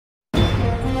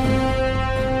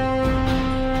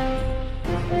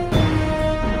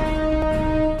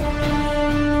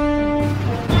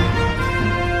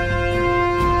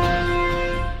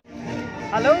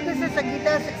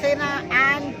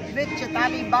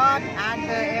Chaitali Bagh and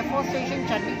the Air Force Station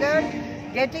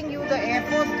Chandigarh, getting you the Air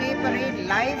Force Day Parade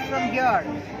live from here.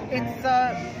 It's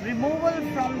a removal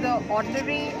from the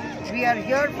ordinary. We are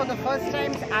here for the first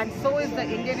time, and so is the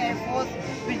Indian Air Force,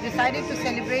 which decided to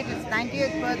celebrate its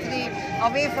 90th birthday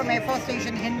away from Air Force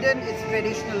Station Hindon, its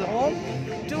traditional home,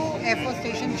 to Air Force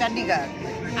Station Chandigarh.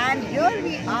 And here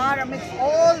we are amidst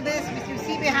all this, which you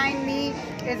see behind me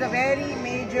is a very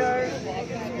major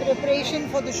preparation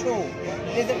for the show.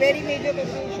 There's a very major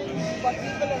preparation. You've got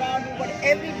people around, you've got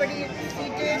everybody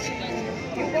seated,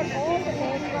 you've got all the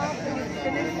aircraft and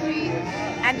the ministry,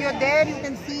 and you're there. You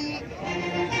can see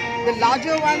the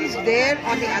larger ones there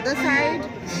on the other side,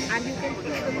 and you can see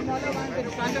the smaller ones in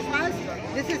front of us.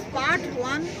 This is part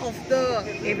one of the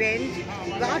event.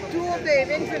 Part two of the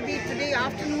event will be today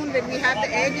afternoon, when we have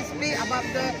the air display above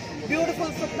the beautiful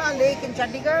Sukna Lake in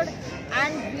Chandigarh,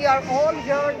 and we are all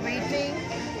here waiting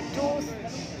to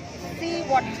see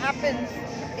what happens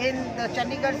in the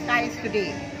Chandigarh skies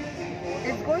today.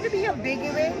 It's going to be a big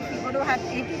event. We're going to have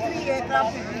 83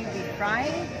 aircraft which will be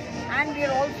flying, and we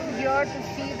are also here to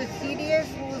see the CDS,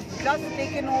 who's just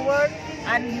taken over,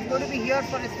 and he's going to be here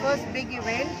for his first big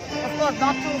event. Of course,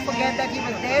 not to forget that he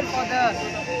was there for the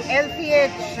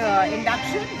LCH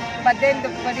induction, but then the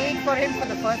parade for him for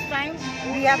the first time.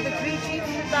 We have the three chiefs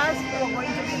with us who are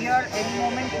going to be here any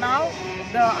moment now,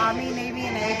 the Army, Navy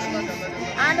and Air Chiefs,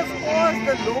 and of course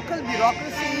the local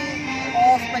bureaucracy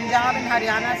of Punjab and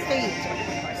Haryana state.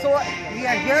 So we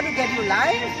are here to get you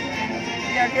live.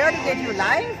 We are here to get you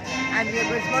live, and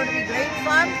it's going to be great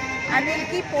fun, and we'll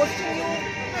keep posting you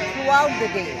throughout the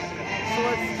day. So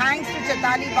thanks to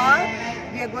Chaitali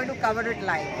Bagh, we are going to cover it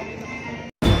live.